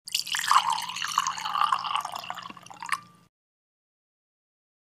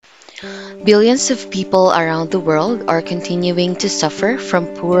Billions of people around the world are continuing to suffer from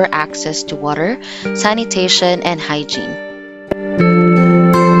poor access to water, sanitation, and hygiene.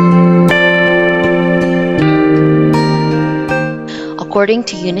 According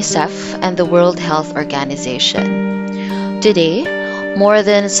to UNICEF and the World Health Organization, today, more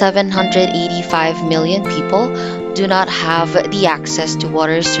than 785 million people do not have the access to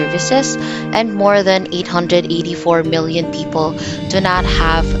water services, and more than 884 million people do not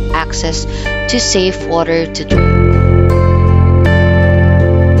have access to safe water to drink.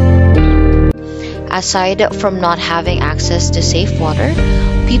 Aside from not having access to safe water,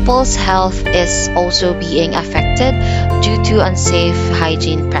 people's health is also being affected due to unsafe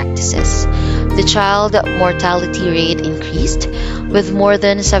hygiene practices. The child mortality rate increased, with more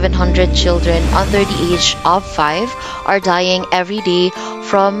than 700 children under the age of 5 are dying every day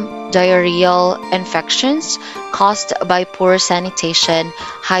from diarrheal infections caused by poor sanitation,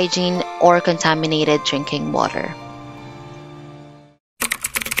 hygiene, or contaminated drinking water.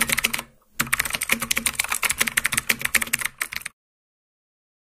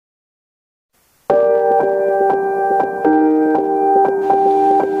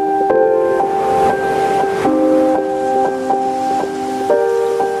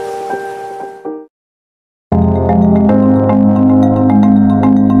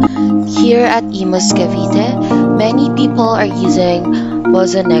 Here at Imus Cavite, many people are using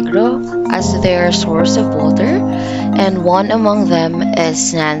Pozo Negro as their source of water, and one among them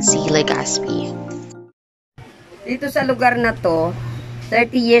is Nancy Legaspi. Dito sa lugar na to,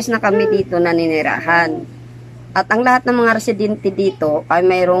 30 years na kami dito naninirahan. At ang lahat ng mga residente dito ay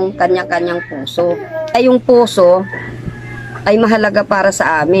mayroong kanya-kanyang puso. Ay yung puso ay mahalaga para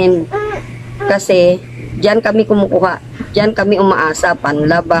sa amin. Kasi diyan kami kumukuha, diyan kami umaasa,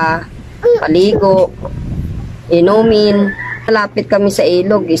 panlaba, paligo, inumin. Malapit kami sa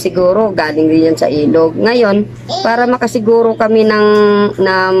ilog, siguro galing din yan sa ilog. Ngayon, para makasiguro kami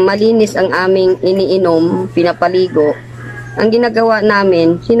na malinis ang aming iniinom, pinapaligo, ang ginagawa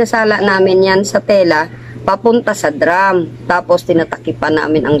namin, sinasala namin yan sa tela, papunta sa drum. Tapos tinatakipan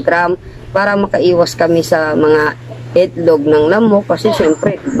namin ang drum para makaiwas kami sa mga itlog ng lamok. Kasi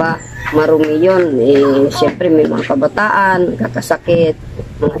syempre, diba, marumi yun. Syempre may mga kabataan, kakasakit,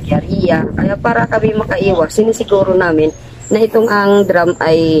 mga diarrhea. Kaya para kami makaiwas, sinisiguro namin na itong ang drum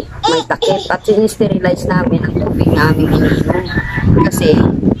ay may takip at sinisterilize namin ang tubig na aming iniinom. Kasi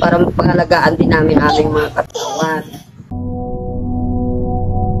para pangalagaan din namin aming mga katawan.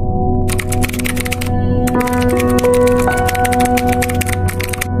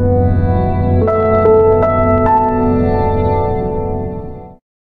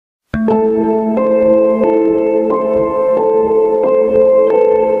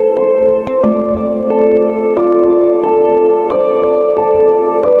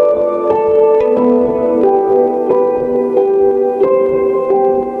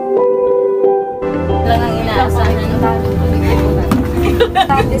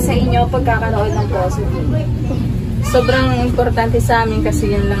 Sa inyo pagkakanood ng poso. Sobrang importante sa amin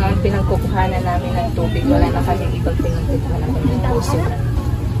kasi yun lang ang pinagkukuhanan namin ng tubig. Wala na kami ibang pinagkukuhanan ng poso.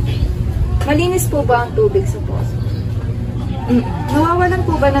 Malinis po ba ang tubig sa poso? Nawawalan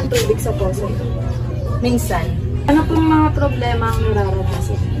po ba ng tubig sa poso? Minsan. Ano pong mga problema ang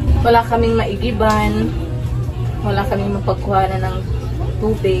nararanasan? Wala kaming maigiban, wala kaming mapagkuhanan ng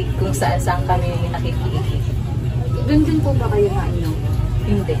tubig kung saan kami nakikiigib. Doon din po ba kayo nainom?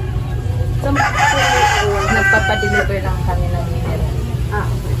 Hindi. So, nagpapadeliver lang kami ng mineral.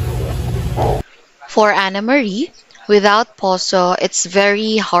 For Anna Marie, without poso, it's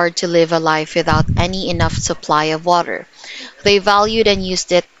very hard to live a life without any enough supply of water. They valued and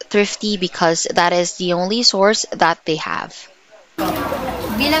used it thrifty because that is the only source that they have.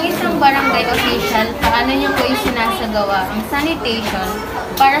 Bilang isang barangay official, paano niyo po isinasagawa ang sanitation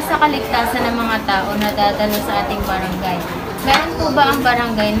para sa kaligtasan ng mga tao na dadalo sa ating barangay? Meron po ba ang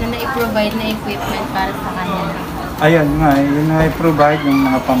barangay na na-provide na equipment para sa kanila? Ayun nga, yun na-provide yung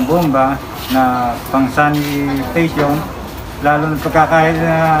mga pambomba na pang sanitation, lalo na pagka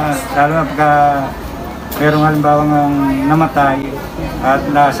merong halimbawa ng namatay at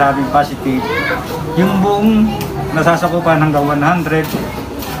nasabing positive, yung buong nasasakupan hanggang 100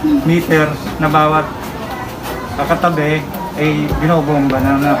 meter na bawat katabi ay binobomba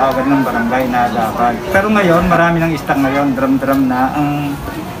na nakagad ng barangay na dapat. Pero ngayon, marami ng stock ngayon, drum-drum na.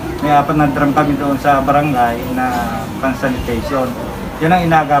 May 4 na drum kami doon sa barangay na pang-sanitation. Yan ang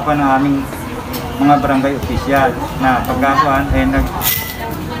inagapan ng aming mga barangay official na pagkakuan ay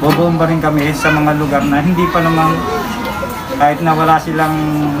nagbobomba rin kami sa mga lugar na hindi pa naman, kahit na wala silang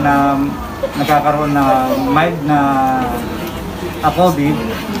nagkakaroon na mild na COVID,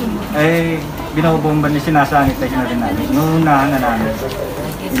 ay binobomba ni sinasanitize na rin namin. Nuunahan na namin.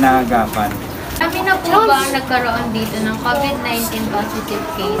 Inaagapan. Kami na po ba ang nagkaroon dito ng COVID-19 positive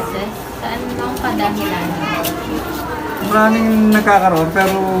cases? Saan ang kadahilan? Maraming nagkakaroon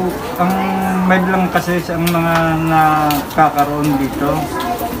pero ang mild lang kasi ang mga nakakaroon dito.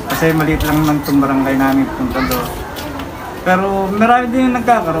 Kasi maliit lang ng itong barangay namin punta doon. Pero marami din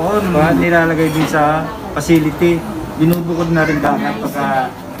nagkakaroon. Nilalagay din sa facility. Binubukod na rin kagad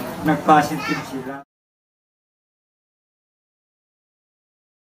pagka nag-positive sila.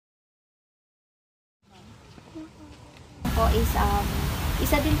 Po is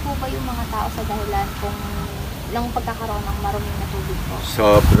isa din po ba yung mga tao sa dahilan kung lang pagkakaroon ng maruming na tubig po?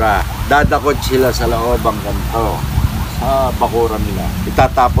 Sobra. Dadakot sila sa loob ang ganito. Sa bakuran nila.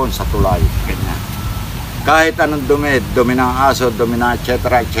 Itatapon sa tulay. Ganyan. Kahit anong dumi. Dumi ng aso, dumi ng etc.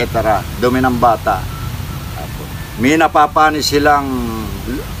 Dumi ng bata. May napapani silang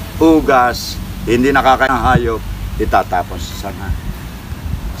ugas. Hindi nakakain ng hayop. Itatapon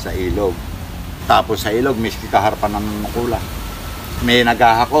sa ilog. Tapos sa ilog, miski kaharapan ng makula. May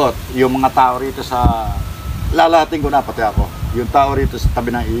naghahakot. Yung mga tao rito sa... Lalahatin ko na, pati ako. Yung tao rito sa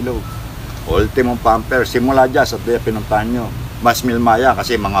tabi ng ilog. Ultimong pamper. Simula dyan sa pinuntahan nyo. Mas milmaya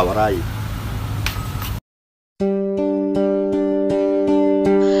kasi mga waray.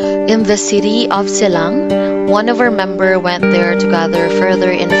 In the city of Silang, one of our members went there to gather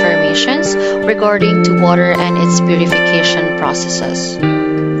further informations regarding to water and its purification processes.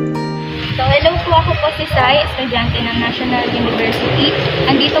 So, hello po, ako po si Sai, estudyante ng National University.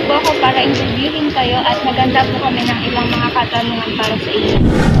 Andito po ako para interviewin kayo at maganda po kami ng ilang mga katanungan para sa inyo.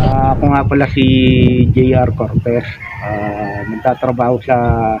 Ako nga pala si J.R. Cortez. Nagtatrabaho sa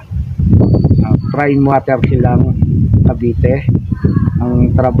Prime Water Silang, Cavite.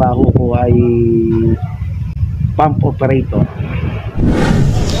 Ang trabaho ko ay pump operator.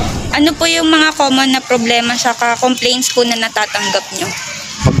 Ano po yung mga common na problema sa complaints po na natatanggap nyo?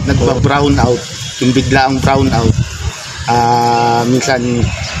 Pag nagba-brown out, yung biglaang brown out, minsan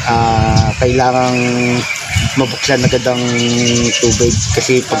kailangang mabuksan agad ang tubig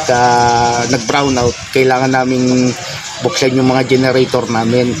kasi pagka nag-brown out, kailangan naming buksan yung mga generator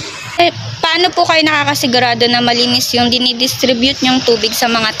namin. Paano po kayo nakakasigurado na malinis yung dinidistribute nyong tubig sa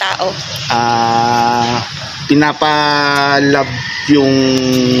mga tao? Pinapalab yung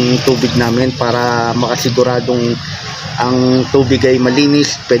tubig namin para makasiguradong ang tubig ay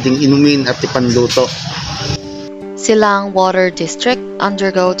malinis, pwedeng inumin at ipanluto. Silang Water District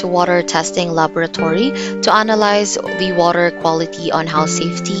undergo to water testing laboratory to analyze the water quality on how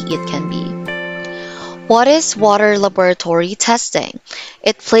safety it can be. What is water laboratory testing?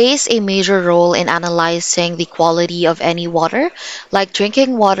 It plays a major role in analyzing the quality of any water, like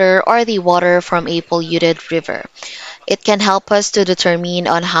drinking water or the water from a polluted river. It can help us to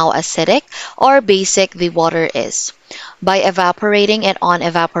determine on how acidic or basic the water is. By evaporating it on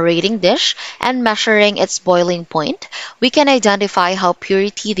evaporating dish and measuring its boiling point, we can identify how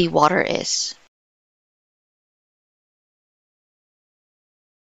purity the water is.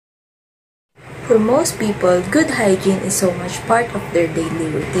 For most people, good hygiene is so much part of their daily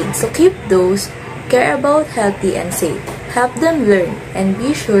routine. So keep those care about healthy and safe. Help them learn and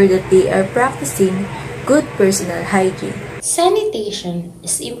be sure that they are practicing good personal hygiene. Sanitation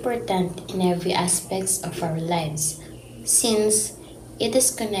is important in every aspect of our lives since it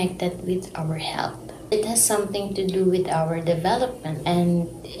is connected with our health. It has something to do with our development and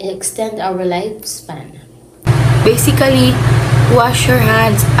extend our lifespan. Basically, wash your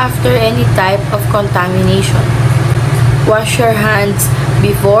hands after any type of contamination. Wash your hands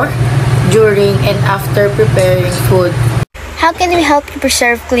before, during, and after preparing food. How can we help to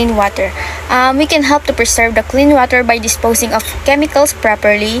preserve clean water? We can help to preserve the clean water by disposing of chemicals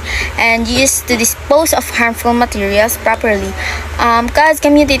properly and use to dispose of harmful materials properly. Because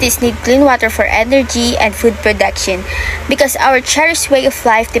communities need clean water for energy and food production because our cherished way of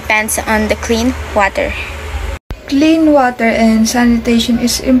life depends on the clean water. Clean water and sanitation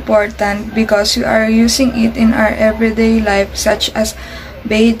is important because we are using it in our everyday life such as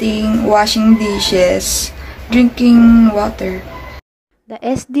bathing, washing dishes, drinking water. The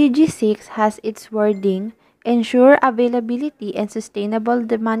SDG 6 has its wording, ensure availability and sustainable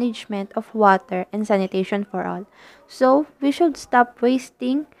management of water and sanitation for all. So, we should stop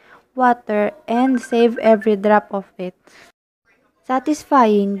wasting water and save every drop of it.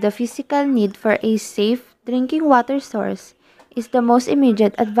 Satisfying the physical need for a safe drinking water source is the most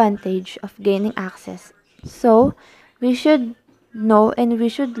immediate advantage of gaining access. So, we should know and we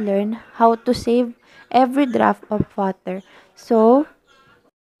should learn how to save every drop of water. So,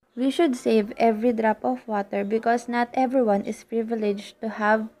 we should save every drop of water because not everyone is privileged to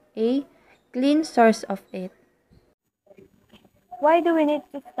have a clean source of it. Why do we need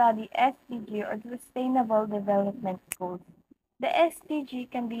to study SDG or Sustainable Development Goals? The SDG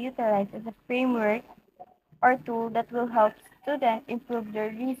can be utilized as a framework or tool that will help students improve their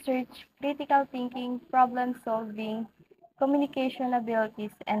research, critical thinking, problem solving, communication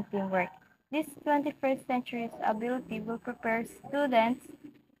abilities, and teamwork. This 21st century's ability will prepare students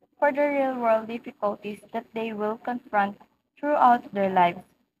for the real world difficulties that they will confront throughout their lives.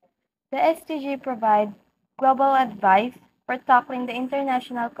 The SDG provides global advice for tackling the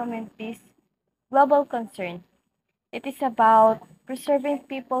international community's global concern. It is about preserving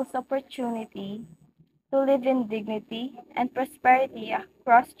people's opportunity to live in dignity and prosperity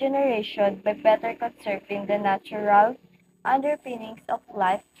across generations by better conserving the natural underpinnings of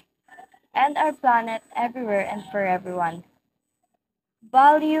life and our planet everywhere and for everyone.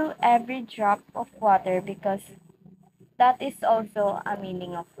 Value every drop of water because that is also a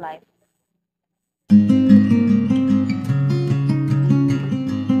meaning of life.